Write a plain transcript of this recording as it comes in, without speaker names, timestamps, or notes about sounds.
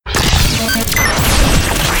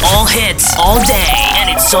hits all day, and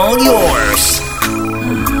it's all yours.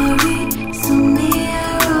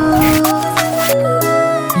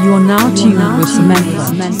 You are now tuned with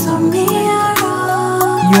Samantha.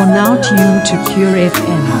 You are now tuned to Cure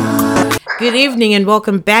FM. Good evening and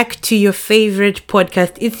welcome back to your favorite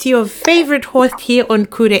podcast. It's your favorite host here on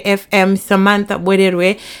Cure FM, Samantha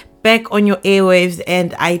Bwerere, back on your airwaves,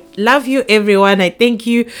 and I love you everyone. I thank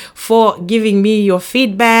you for giving me your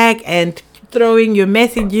feedback and throwing your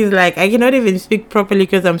messages. Like, I cannot even speak properly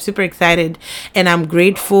because I'm super excited and I'm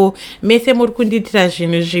grateful. And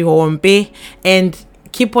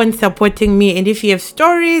keep on supporting me. And if you have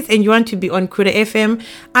stories and you want to be on Cure FM,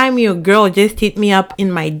 I'm your girl. Just hit me up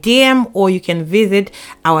in my DM or you can visit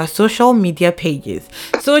our social media pages.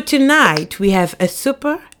 So tonight we have a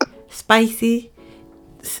super spicy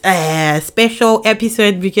special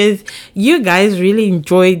episode because you guys really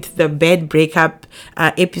enjoyed the bad breakup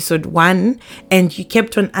episode 1, and you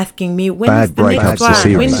kept on asking me when is the next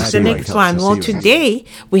one? When is the next one? Well, today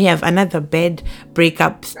we have another bad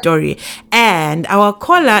breakup story, and our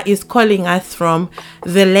caller is calling us from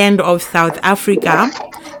the land of South Africa.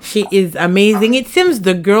 She is amazing. It seems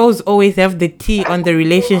the girls always have the tea on the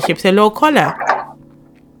relationships. Hello, caller.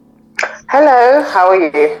 Hello, how are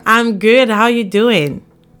you? I'm good. How are you doing?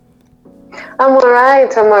 I'm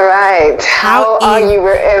alright. How are you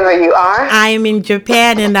wherever you are? I'm in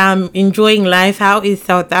Japan and I'm enjoying life. How is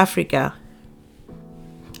South Africa?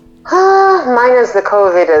 Minus the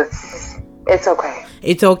COVID, it's okay.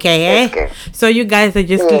 It's okay, eh? It's good. So you guys are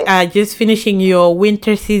just finishing your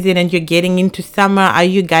winter season and you're getting into summer. Are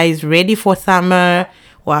you guys ready for summer?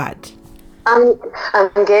 What? I'm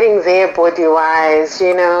getting there body wise,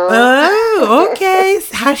 you know. Oh, okay.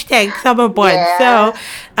 Hashtag summer board. Yeah.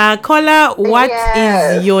 So, caller, what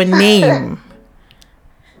is your name?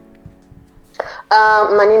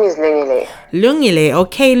 My name is Lungile. Lungile.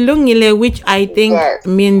 Okay, Lungile, which I think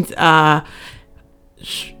means my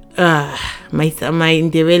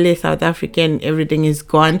Ndebele South African, everything is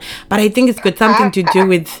gone. But I think it's got something to do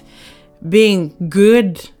with being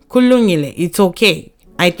good. Kulungile. It's okay,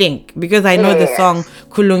 I think, because I know the song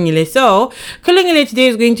Kulungile. So Kulungile today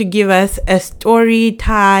is going to give us a story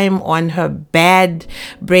time on her bad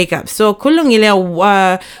breakup. So Kulungile,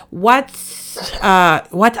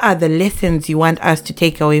 what are the lessons you want us to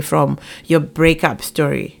take away from your breakup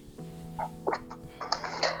story?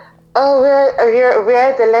 Oh, we're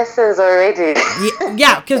at the lessons already.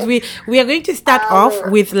 Yeah, because we are going to start off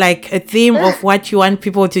with like a theme of what you want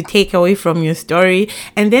people to take away from your story,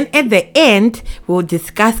 and then at the end we'll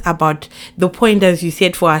discuss about the pointers you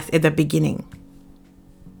set for us at the beginning.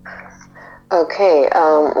 Okay,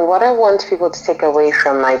 what I want people to take away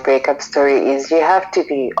from my breakup story is you have to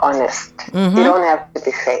be honest. Mm-hmm. You don't have to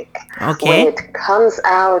be fake. Okay. When it comes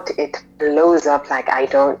out, it blows up like I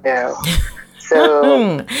don't know.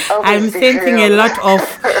 So I'm sensing a lot of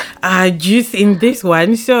juice in this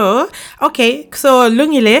one. So, okay. So,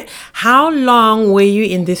 Lungile, how long were you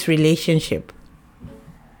in this relationship?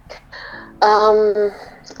 I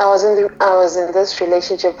was in this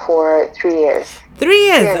relationship for 3 years. 3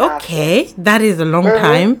 years, okay. That is a long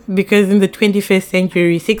time because in the 21st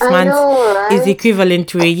century, 6 months is equivalent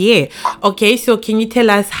to a year. Okay, so can you tell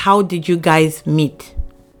us how did you guys meet?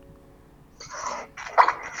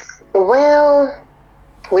 Well,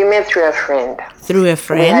 we met through a friend. Through a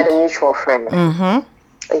friend? We had a mutual friend. Mm-hmm.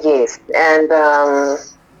 Yes, and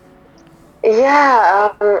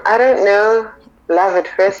I don't know. Love at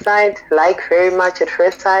first sight, like very much at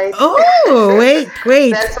first sight. Oh, wait.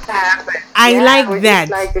 That's what happened. I like that.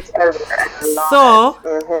 Just liked each other a lot.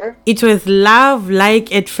 So, it was love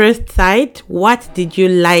like at first sight. What did you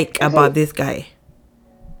like about this guy?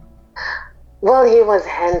 Well, he was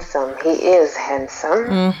handsome. He is handsome.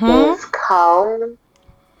 Mm-hmm. He's calm.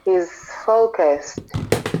 He's focused.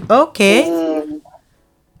 Okay.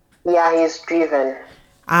 He's driven.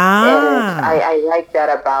 Ah. And I like that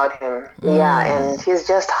about him. Yeah, and he's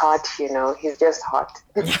just hot, you know. He's just hot.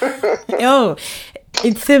 Oh,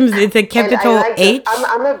 it seems it's a capital H.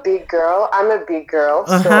 I'm a big girl.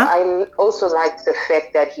 So I also like the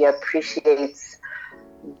fact that he appreciates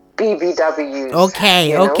BBWs.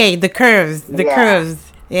 Okay, the curves.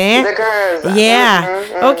 Yeah. The curves. Yeah.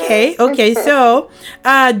 Okay. So,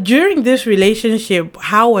 during this relationship,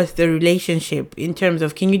 how was the relationship in terms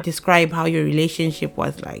of? Can you describe how your relationship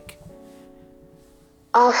was like?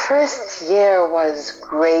 Our first year was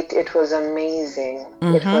great. It was amazing.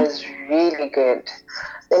 It was really good.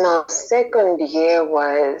 Then our second year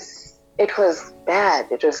was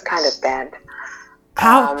bad. It was kind of bad.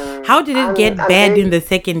 How did it get bad in the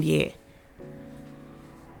second year?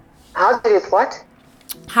 How did it what?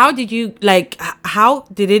 How did you how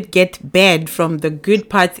did it get bad from the good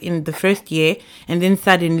parts in the first year, and then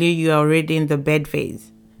suddenly you're already in the bad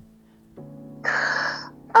phase?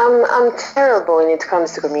 I'm terrible when it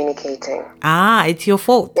comes to communicating. It's your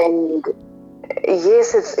fault. And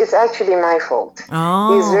yes, it's actually my fault.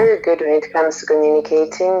 Oh. He's very good when it comes to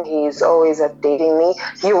communicating. He's always updating me.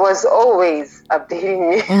 He was always updating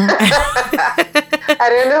me. I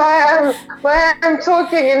don't know why I'm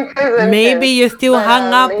talking in prison. Maybe you're still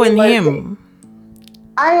hung up on him.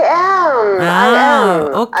 I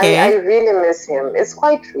am. Okay. I really miss him. It's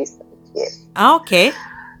quite recent, yes. Okay.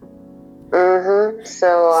 Mm-hmm.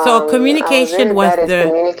 So communication was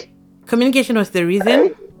communication was the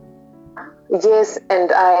reason? Yes,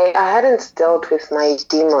 and I hadn't dealt with my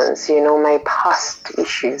demons, my past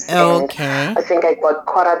issues. Okay. And I think I got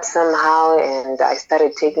caught up somehow, and I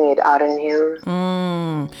started taking it out on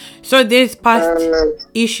him. So these past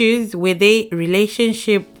issues, were they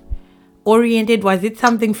relationship oriented? Was it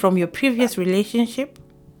something from your previous relationship?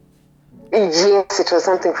 Yes, it was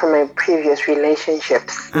something from my previous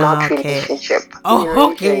relationships, not relationship.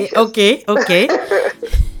 Oh, okay.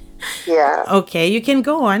 Yeah. Okay, you can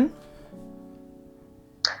go on.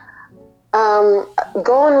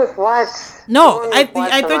 Go on with what? No, I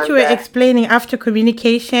thought you were explaining after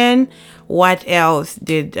communication. What else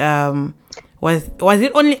did was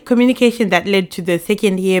it only communication that led to the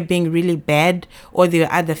second year being really bad, or there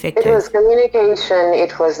were other factors? It was communication.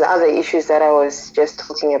 It was the other issues that I was just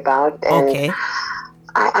talking about. And okay.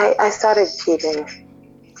 I started cheating.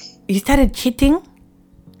 You started cheating?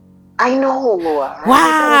 I know.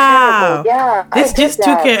 Wow. Yeah. This just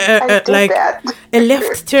took a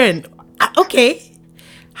left turn. Okay.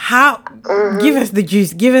 How? Give us the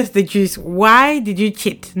juice. Why did you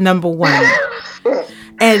cheat? Number one.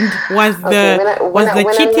 And was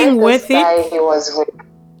the cheating worth it? He was with...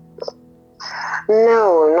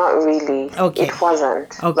 No, not really. Okay. It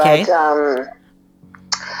wasn't. Okay. But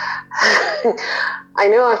I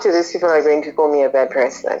know after this people are going to call me a bad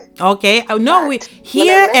person. Okay. No, we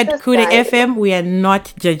here at Kude FM, we are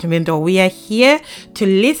not judgmental. We are here to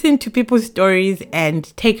listen to people's stories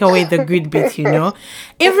and take away the good bits,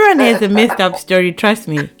 Everyone has a messed up story, trust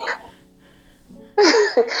me.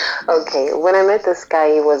 Okay, when I met this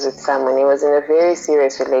guy, he was with someone. He was in a very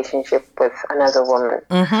serious relationship with another woman.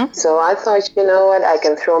 Mm-hmm. So I thought, you know what, I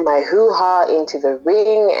can throw my hoo-ha into the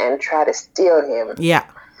ring and try to steal him. Yeah.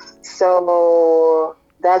 So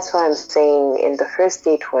that's why I'm saying in the first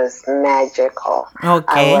date was magical.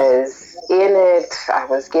 Okay. I was in it. I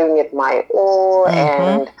was giving it my all.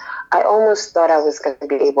 And I almost thought I was going to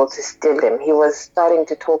be able to steal him. He was starting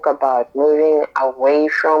to talk about moving away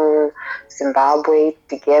from Zimbabwe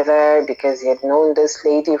together because he had known this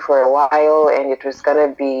lady for a while and it was going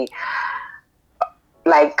to be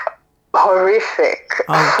like horrific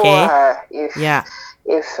for her if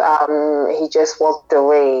he just walked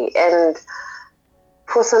away. And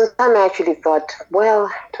for some time I actually thought, well,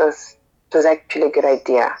 it was actually a good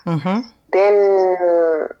idea. Then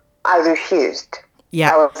I refused.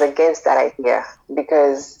 Yeah. I was against that idea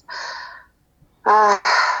because I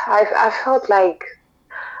felt like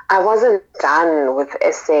I wasn't done with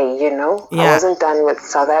SA, Yeah. I wasn't done with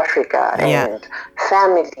South Africa and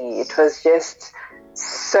family. It was just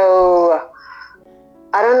so,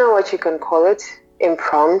 I don't know what you can call it,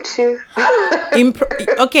 impromptu.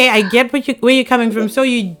 Okay, I get where you're coming from. So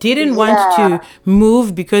you didn't want to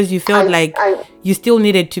move because you felt you still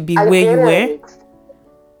needed to be where you were?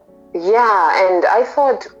 Yeah, and I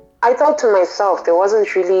thought to myself there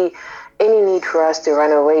wasn't really any need for us to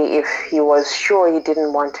run away if he was sure he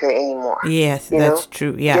didn't want her anymore. Yes, that's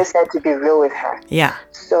true. Yeah. He just had to be real with her. Yeah.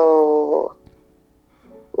 So,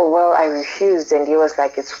 well, I refused and he was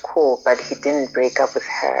like, it's cool, but he didn't break up with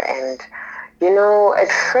her. And,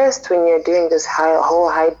 at first when you're doing this whole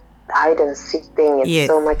hide and seek thing, it's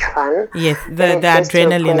so much fun. Yes, the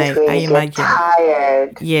adrenaline, I imagine. Get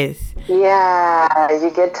tired. Yes. Yeah, you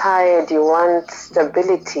get tired. You want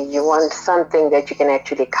stability. You want something that you can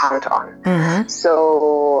actually count on.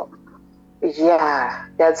 So, yeah,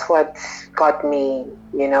 that's what got me,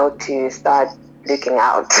 to start looking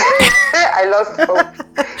out. I lost hope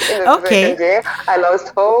in the second year. I lost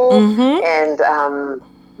hope, and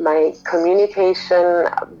my communication,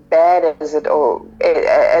 bad as it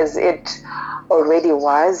already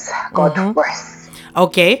was, got worse.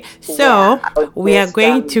 Okay, so we are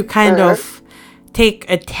going to kind of take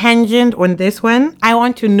a tangent on this one. I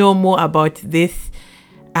want to know more about this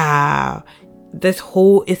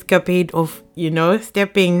whole escapade of,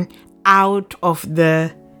 stepping out of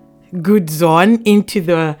the good zone into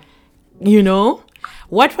the,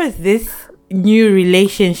 what was this new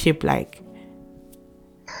relationship like?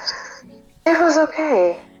 It was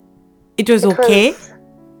okay. It was okay?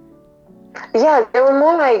 Yeah, they were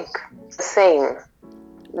more like the same.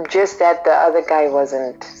 Just that the other guy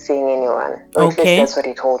wasn't seeing anyone. Or at least that's what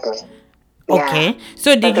he told me. Okay. Yeah.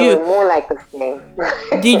 So But they were more like the same.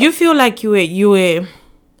 did you feel like you were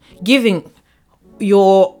giving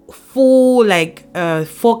your full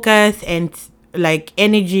focus and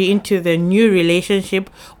energy into the new relationship,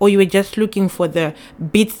 or you were just looking for the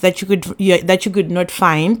bits that you could not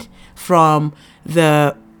find from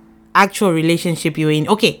the actual relationship you were in?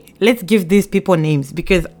 Okay, let's give these people names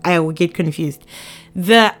because I will get confused.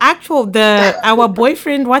 Our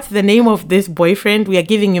boyfriend, what's the name of this boyfriend? We are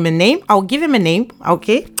giving him a name. I'll give him a name.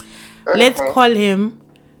 Okay. Let's call him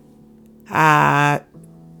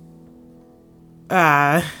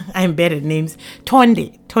I'm bad at names.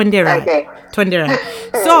 Tonde Rai. Okay. Tonde Rai.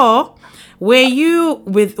 So, when you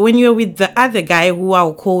were with the other guy who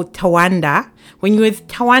I'll call Tawanda, when you were with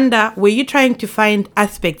Tawanda, were you trying to find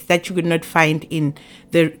aspects that you could not find in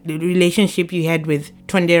the relationship you had with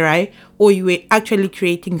Tonde Rai, or you were actually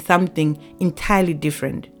creating something entirely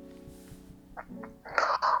different?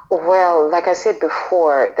 Well, like I said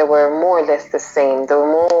before, they were more or less the same. They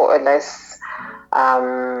were more or less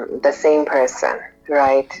the same person,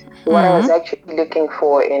 right? What I was actually looking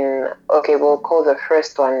for we'll call the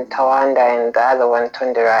first one Tawanda and the other one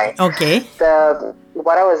Tonde Rai. Okay.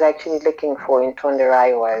 What I was actually looking for in Tonde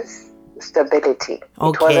Rai was stability.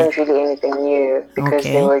 Okay. It wasn't really anything new because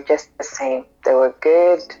they were just the same. They were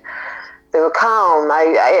good. They were calm.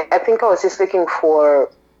 I think I was just looking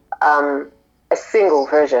for a single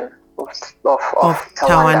version of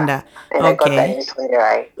Tawanda. And I got that in Tonde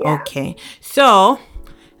Rai. Yeah. Okay. So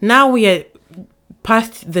now we are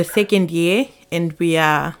past the second year and we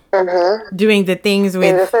are doing the things with...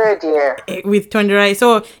 In the third year. With Tonde Rai.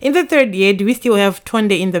 So in the third year, do we still have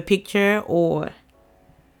Tonde in the picture or...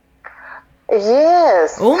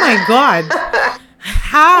 Yes. Oh my God.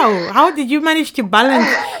 How did you manage to balance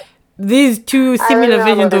these two similar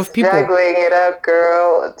versions of people? Juggling it up,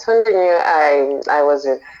 girl. Tonde knew I was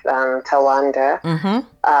with Tawanda.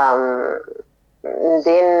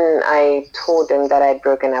 Then I told him that I'd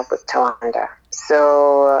broken up with Tawanda.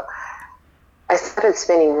 So I started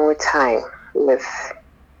spending more time with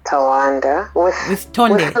Tawanda. With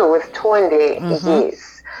Tonde. With Tonde,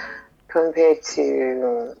 yes. Compared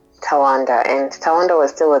to Tawanda. And Tawanda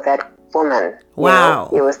was still with that woman. Wow.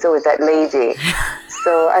 He was still with that lady.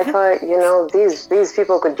 So I thought, these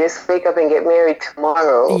people could just wake up and get married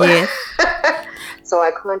tomorrow. Yes. So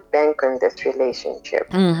I can't bank on this relationship.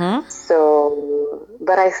 So,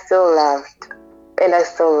 but I still love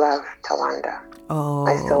Tawanda. Oh,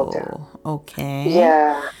 I still do. Okay.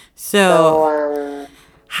 Yeah. So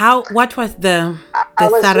what was the I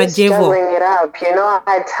was Sarajevo? Just juggling it up. I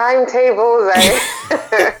had timetables.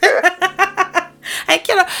 I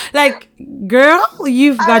cannot, girl,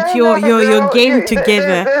 you've got your game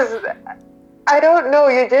together. I don't know.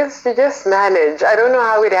 You just manage. I don't know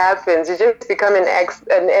how it happens. You just become an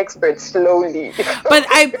expert slowly. But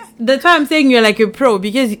that's why I'm saying you're like a pro,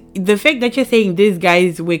 because the fact that you're saying these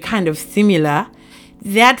guys were kind of similar,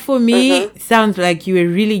 that for me sounds like you were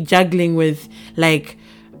really juggling with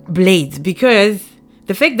blades, because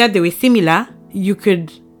the fact that they were similar, you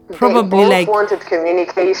could probably they both wanted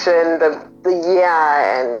communication, and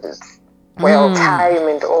time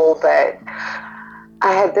and all that.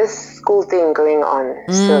 I had this school thing going on,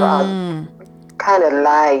 so I'd kind of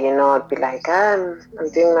lie, I'd be like, I'm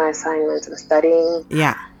doing my assignments, I'm studying.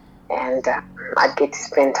 Yeah. And I'd get to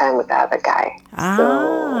spend time with the other guy.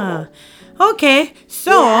 Okay.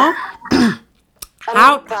 So,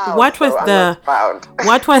 what was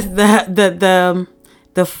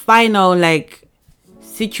the final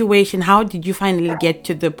situation? How did you finally get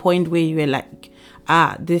to the point where you were like,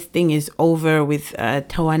 this thing is over with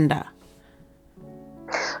Tawanda?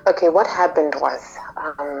 Okay, what happened was,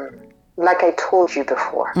 like I told you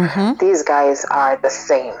before, these guys are the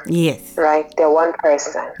same. Yes. Right? They're one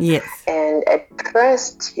person. Yes. And at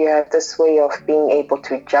first, you have this way of being able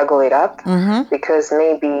to juggle it up because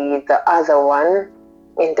maybe the other one,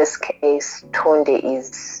 in this case, Tonde,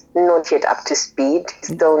 is not yet up to speed,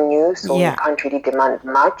 still new, so you can't really demand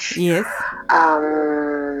much. Yes.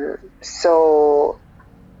 So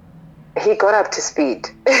he got up to speed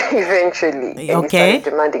eventually. And he started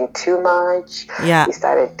demanding too much. Yeah. He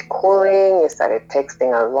started calling, he started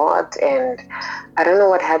texting a lot. And I don't know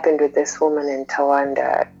what happened with this woman in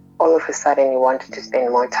Tawanda. All of a sudden, he wanted to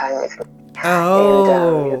spend more time with me.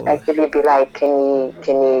 Oh. And he'd actually be like, can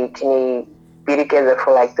you be together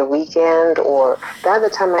for the weekend? Or the other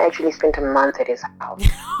time I actually spent a month at his house.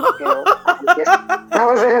 I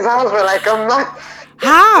was at his house for a month.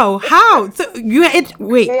 How? So you were at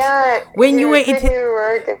wait. Yeah. When you were at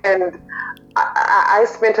work, and I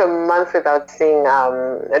spent a month without seeing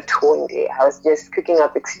a Tundi. I was just cooking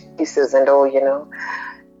up excuses and all,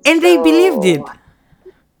 and they believed it.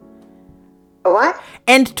 What?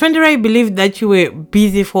 And Twenderai believed that you were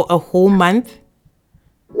busy for a whole month?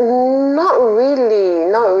 Not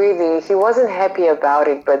really. He wasn't happy about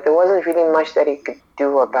it, but there wasn't really much that he could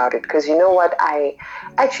do about it. Because you know what? I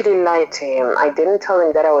actually lied to him. I didn't tell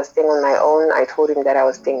him that I was staying on my own. I told him that I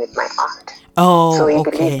was staying with my aunt. Oh, so he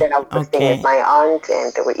okay. believed that I was staying with my aunt,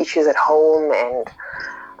 and there were issues at home, and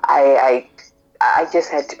I just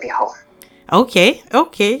had to be home. Okay.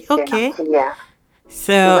 Yeah.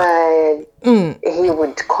 So, but he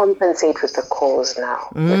would compensate with the calls now,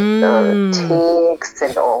 with the texts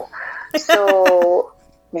and all. So,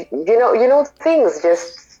 things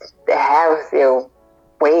just have their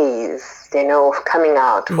ways, of coming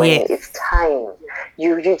out when it's time.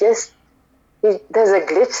 There's a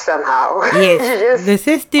glitch somehow. Yes, the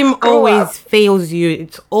system always fails you.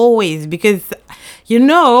 It's always because,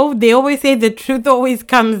 they always say the truth always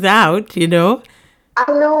comes out, I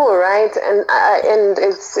know, right? And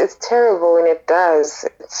it's terrible when it does.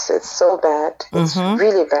 It's so bad. It's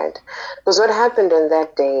really bad. Because what happened on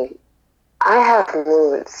that day, I have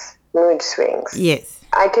mood swings. Yes.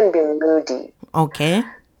 I can be moody. Okay.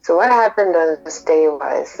 So what happened on this day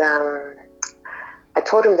was I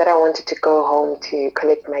told him that I wanted to go home to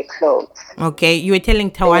collect my clothes. Okay. You were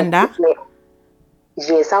telling Tawanda?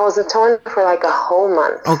 Yes, I was in Tawanda for like a whole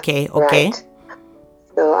month. Okay. Right?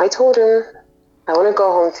 So I told him I want to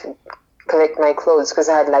go home to collect my clothes because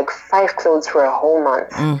I had like 5 clothes for a whole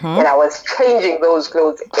month. And I was changing those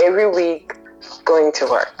clothes every week going to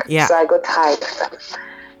work. Yeah. So I got tired of them.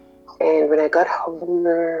 And when I got home,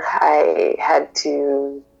 I had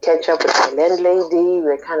to catch up with my landlady. We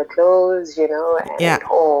were kind of close, and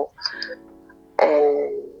all.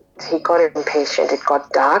 And he got impatient. It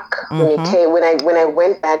got dark. When I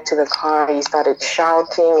went back to the car, he started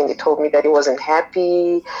shouting and he told me that he wasn't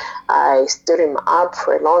happy. I stood him up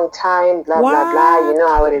for a long time, blah, blah, blah. You know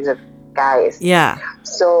how it is with guys. Yeah.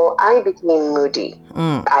 So I became moody.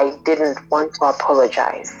 I didn't want to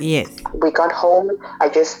apologize. Yes. We got home. I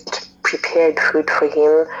just prepared food for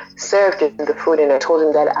him, served him the food, and I told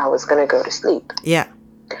him that I was going to go to sleep. Yeah.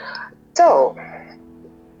 So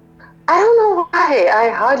I don't know why I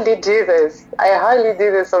hardly do this,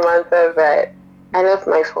 Samantha, but I left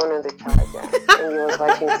my phone on the charger and he was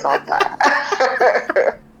watching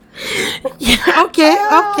soccer. Okay.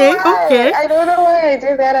 I don't know why I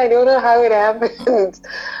did that. I don't know how it happened.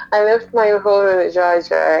 I left my phone on the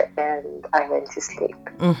charger and I went to sleep.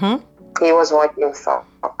 He was watching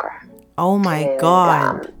soccer. Oh my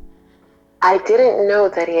God. I didn't know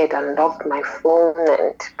that he had unlocked my phone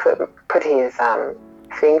and put his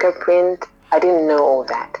fingerprint. I didn't know all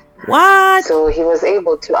that. What? So he was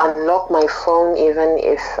able to unlock my phone even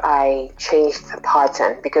if I changed the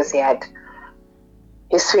pattern because he had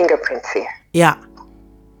his fingerprints here. Yeah.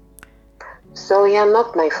 So he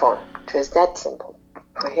unlocked my phone. It was that simple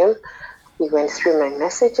for him. He went through my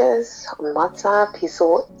messages on WhatsApp. He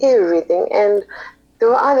saw everything. And there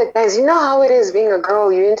were other guys. You know how it is being a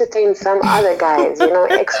girl. You entertain some other guys,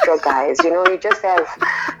 extra guys. You just have,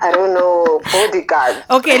 I don't know, bodyguards.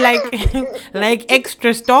 Okay, like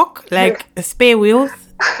extra stock, like spare wheels.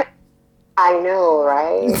 I know,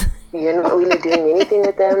 right? You're not really doing anything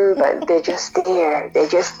with them, but they're just there. They're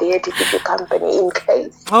just there to keep you company in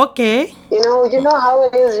case. Okay. You know how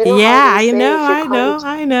it is. I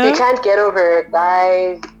know. You can't get over a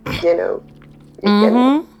guy, you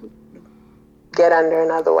can get under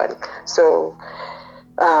another one. So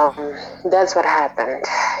that's what happened.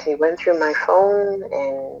 He went through my phone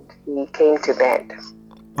and he came to bed.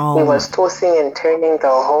 Oh. He was tossing and turning the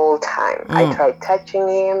whole time. I tried touching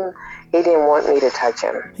him. He didn't want me to touch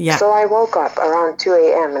him. Yeah. So I woke up around 2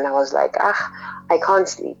 a.m. and I was like, I can't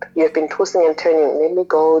sleep. You've been tossing and turning. Let me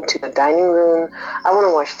go to the dining room. I want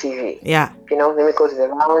to watch TV. Yeah. Let me go to the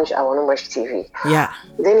lounge. I want to watch TV. Yeah.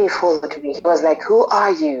 Then he followed me. He was like, who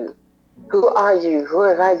are you? Who are you? Who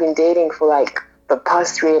have I been dating for like the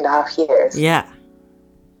past 3.5 years? Yeah.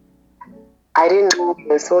 I didn't know what he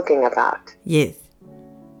was talking about. Yes.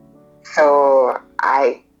 So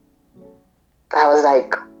I was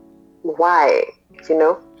like, why?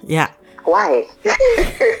 Yeah. Why?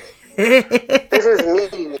 This is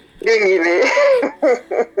me. Really?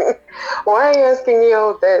 Why are you asking me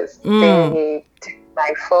all this? Then he took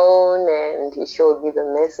my phone and he showed me the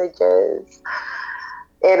messages.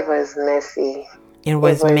 It was messy. It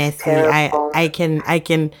was messy. Terrible. I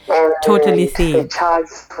can totally see the it.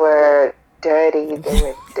 chats were dirty. They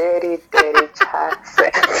were dirty chats.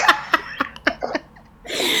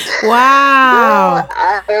 Wow.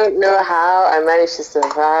 I don't know how I managed to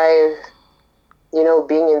survive,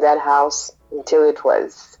 being in that house until it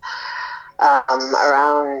was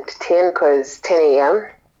around 10, because 10 a.m.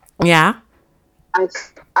 Yeah.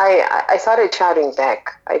 I started shouting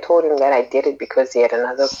back. I told him that I did it because he had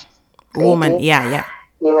another Woman. lady. Yeah.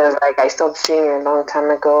 He was like, I stopped seeing you a long time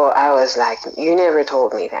ago. I was like, you never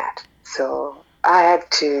told me that. So I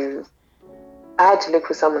had to look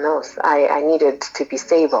for someone else. I needed to be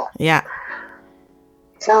stable. Yeah.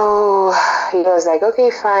 So he was like,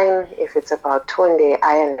 okay, fine. If it's about Tunde,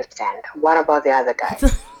 I understand. What about the other guys?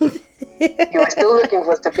 You were still looking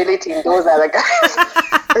for stability in those other guys.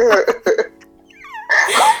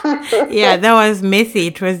 Yeah, that was messy.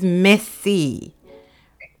 It was messy.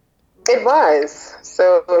 It was.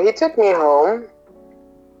 So he took me home.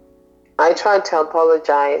 I tried to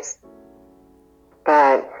apologize,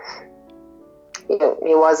 but he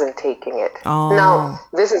wasn't taking it. Oh. Now,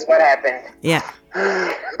 this is what happened. Yeah.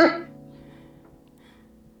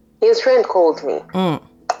 His friend called me.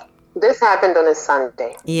 This happened on a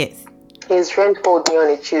Sunday. Yes. His friend called me on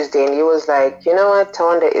a Tuesday and he was like, you know what,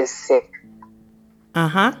 Tawanda is sick.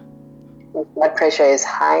 Uh-huh. Blood pressure is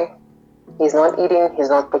high. He's not eating. He's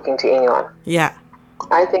not talking to anyone. Yeah.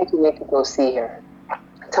 I think you need to go see him.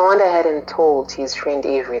 Tawanda hadn't told his friend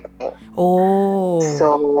everything. Oh.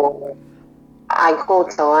 So I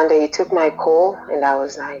called Tawanda. He took my call and I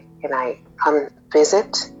was like, can I come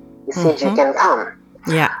visit? He said, you can come.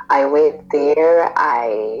 Yeah. I went there.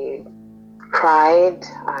 I cried.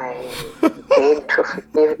 I begged for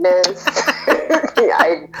forgiveness.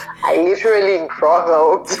 I literally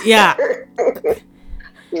groveled. Yeah.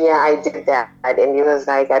 Yeah, I did that. And he was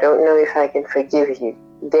like, I don't know if I can forgive you.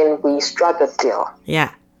 Then we struck a deal.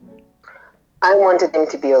 Yeah. I wanted him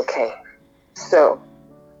to be okay. So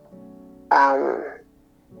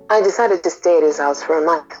I decided to stay at his house for a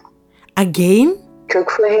month. Again?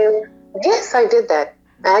 Cook for him. Yes, I did that.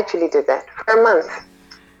 I actually did that for a month.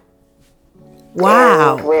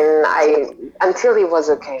 Wow. And until he was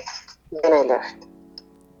okay, then I left.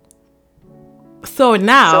 So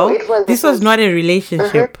now, this was not a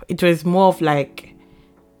relationship. Mm-hmm. It was more of like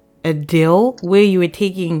a deal where you were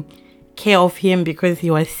taking care of him because he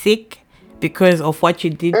was sick, because of what you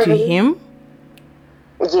did to him.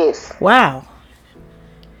 Yes. Wow.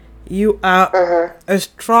 You are a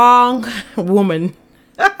strong woman.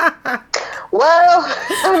 Well,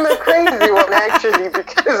 I'm a crazy one actually,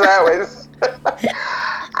 because I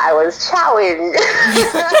was chowing.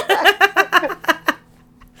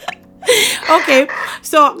 Okay,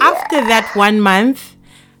 so after that 1 month,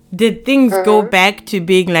 did things go back to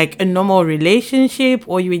being like a normal relationship,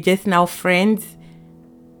 or you were just now friends?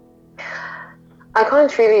 I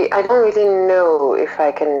don't really know if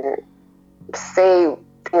I can say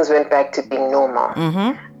things went back to being normal.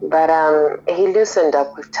 But he loosened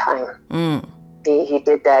up with time. He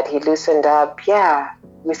did that. He loosened up. Yeah,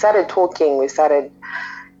 we started talking. We started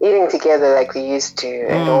eating together like we used to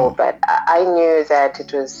and all. But I knew that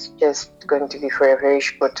it was just going to be for a very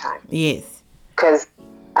short time. Yes. Because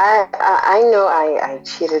I know I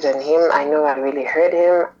cheated on him. I know I really hurt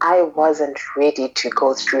him. I wasn't ready to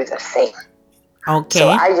go through the same. Okay. So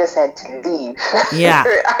I just had to leave. Yeah.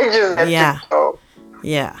 I just had to go.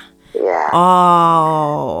 Yeah. Yeah.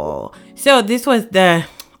 Oh. So this was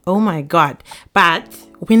oh my God. But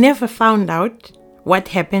we never found out what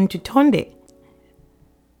happened to Tonde.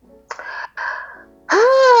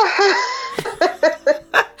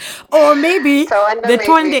 Or maybe the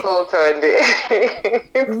Tonde.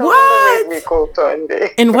 What? Made me call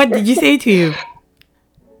Tonde. And what did you say to him?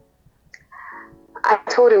 I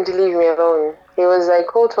told him to leave me alone. He was like,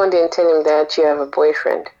 call Tonde and tell him that you have a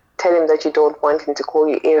boyfriend. Tell him that you don't want him to call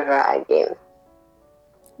you ever again.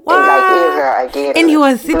 What? And like ever again. And he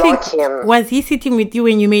was sitting. Block him. Was he sitting with you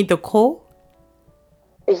when you made the call?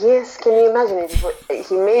 Yes, can you imagine it?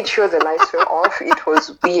 He made sure the lights were off. It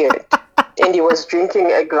was weird. And he was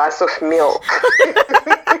drinking a glass of milk.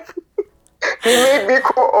 He made me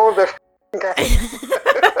call all the guys.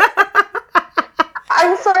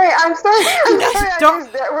 I'm sorry. I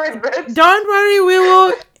used that word, but don't worry,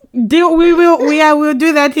 we'll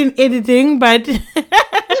do that in editing, but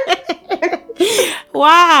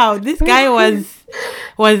wow, this guy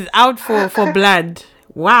was out for blood.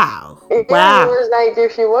 Wow. Yeah, he was like,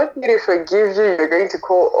 if you want me to forgive you, you're going to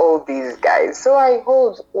call all these guys. So I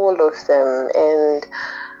called all of them and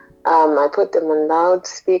I put them on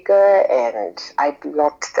loudspeaker and I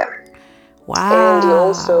blocked them. Wow. And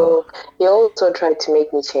he also tried to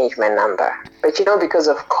make me change my number. But because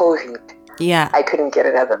of COVID, Yeah. I couldn't get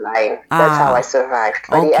another line. That's how I survived.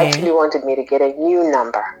 But he actually wanted me to get a new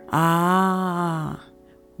number.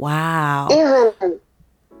 Wow. Even,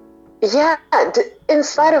 in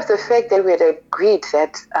spite of the fact that we had agreed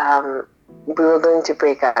that we were going to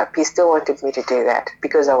break up, he still wanted me to do that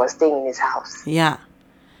because I was staying in his house. Yeah.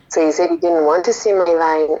 So he said he didn't want to see my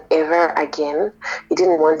line ever again. He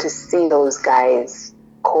didn't want to see those guys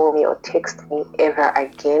call me or text me ever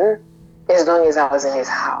again as long as I was in his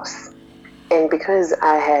house. And because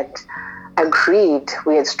I had agreed,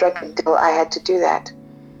 we had struck a deal, I had to do that.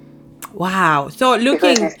 Wow. So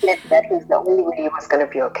because he said that was the only way he was going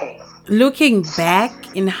to be okay. Looking back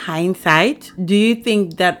in hindsight, do you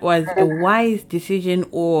think that was a wise decision,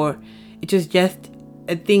 or it was just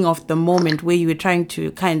a thing of the moment where you were trying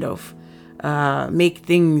to kind of make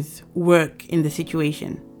things work in the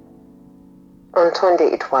situation? On Tunde,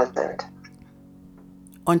 it wasn't.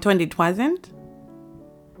 On Tunde, it wasn't?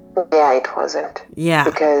 Yeah, it wasn't. Yeah.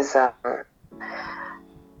 Because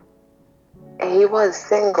he was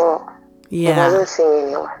single. Yeah. He wasn't seeing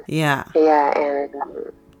anyone. Yeah. Yeah,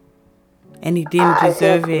 and he didn't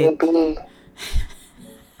deserve it. Maybe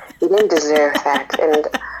he didn't deserve that. And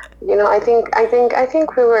I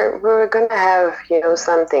think we were gonna have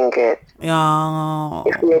something good. Oh.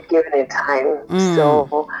 If we had given it time.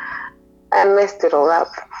 So I messed it all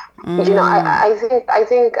up. I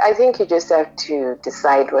think you just have to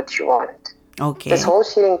decide what you want. Okay. This whole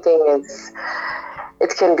cheating thing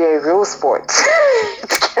it can be a real sport. It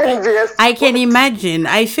can be a sport. I can imagine.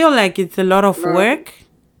 I feel like it's a lot of work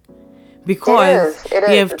because it you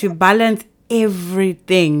is. have to balance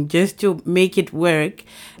everything just to make it work.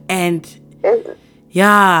 And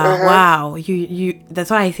wow, you that's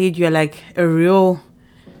why I said you're like a real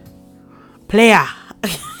player.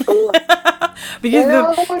 Because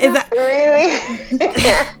really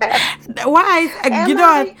why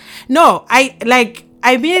no,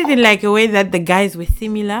 I mean it in like a way that the guys were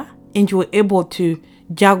similar and you were able to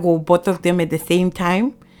juggle both of them at the same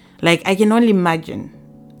time. Like, I can only imagine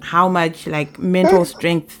how much like mental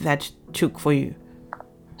strength that took for you.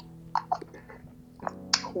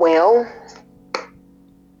 Well,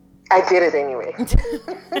 I did it anyway.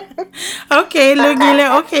 Okay,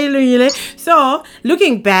 Lungile. So,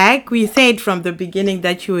 looking back, we said from the beginning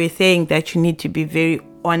that you were saying that you need to be very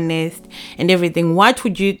honest and everything. What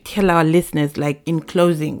would you tell our listeners, like in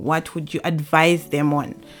closing? What would you advise them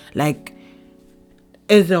on, like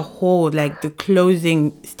as a whole, like the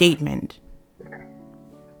closing statement?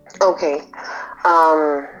 Okay.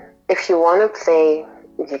 If you want to play,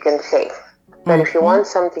 you can play. But if you want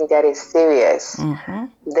something that is serious,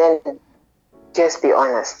 then just be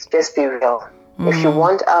honest. Just be real. If you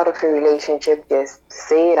want out of a relationship, just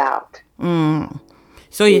say it out.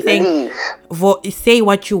 So you think leave. Say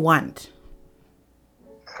what you want.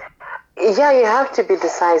 Yeah, you have to be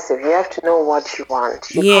decisive. You have to know what you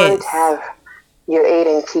want. You Yes. can't have your eat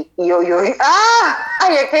and keep your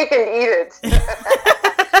cake and eat it.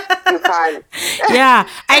 You can't. Yeah,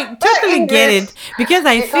 I totally get it because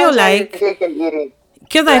I feel like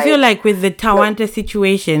with the Tawanta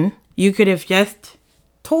situation, you could have just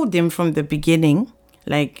told him from the beginning,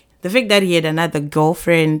 like the fact that he had another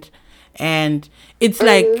girlfriend, and it's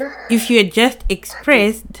like if you had just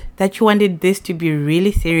expressed that you wanted this to be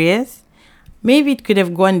really serious, maybe it could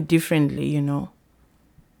have gone differently,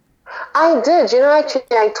 I did. Actually,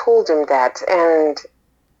 I told him that, and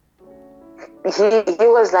he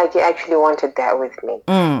was like, he actually wanted that with me.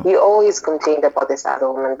 He always complained about this other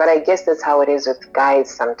woman, but I guess that's how it is with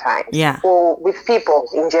guys sometimes. Yeah. Or with people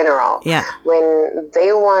in general. Yeah. When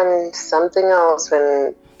they want something else,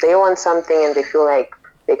 when they want something and they feel like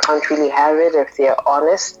they can't really have it if they're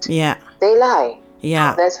honest, Yeah. they lie.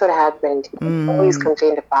 Yeah. That's what happened. He always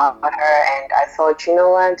complained about her, and I thought, you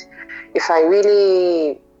know what? If I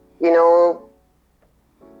really,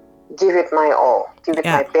 give it my all, give it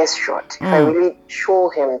my best shot, if I really show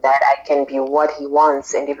him that I can be what he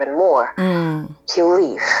wants and even more, he'll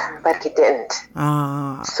leave. But he didn't.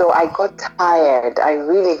 So I got tired. I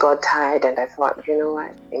really got tired, and I thought, you know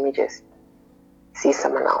what? Let me just see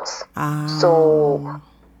someone else. So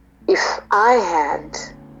if I had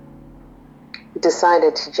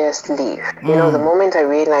decided to just leave, the moment I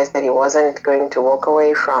realized that he wasn't going to walk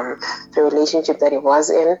away from the relationship that he was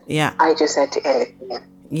in, I just had to end it.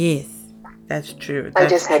 Yes, that's true. I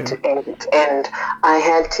just had to end it, and I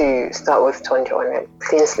had to start with 21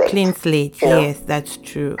 clean slate. Clean slate. Yes, that's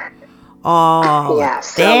true. Oh,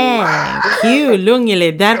 Yes. thank you,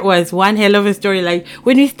 Lungile. That was one hell of a story. Like,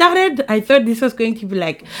 when we started, I thought this was going to be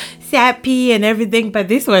like sappy and everything, but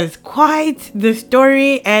this was quite the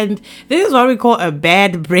story. And this is what we call a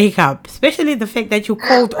bad breakup, especially the fact that you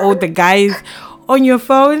called all the guys on your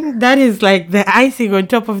phone. That is like the icing on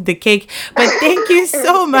top of the cake. But thank you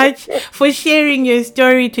so much for sharing your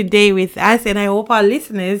story today with us, and I hope our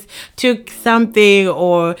listeners took something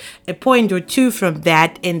or a point or two from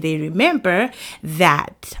that, and they remember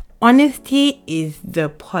that honesty is the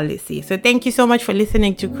policy. So thank you so much for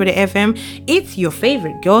listening to Kure FM. It's your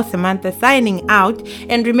favorite girl, Samantha, signing out.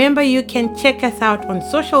 And remember, you can check us out on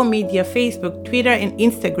social media, Facebook, Twitter, and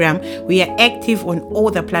Instagram. We are active on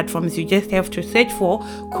all the platforms. You just have to search for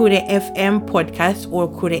Kure FM podcast or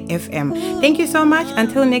Kure FM. Thank you so much.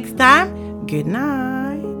 Until next time, good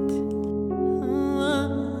night.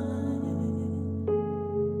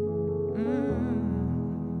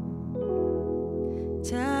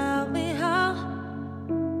 Tell me how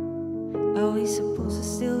are we supposed to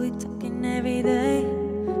still be talking every day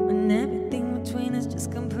when everything between us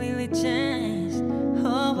just completely changed?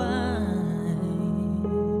 Oh, why?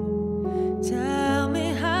 Tell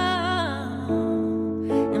me how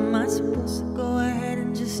am I supposed to go ahead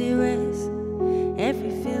and just erase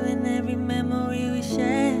every feeling, every memory we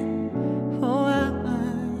shared? Oh, why?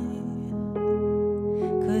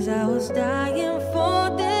 'Cause I was dying for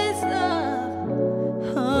this love.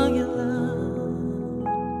 Oh, your love.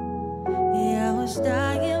 Yeah, I was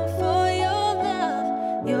dying for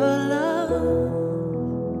your love.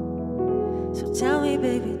 So tell me,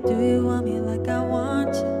 baby, do you want me like I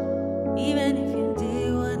want you? Even if you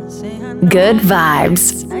did, wouldn't say I know. Good vibes.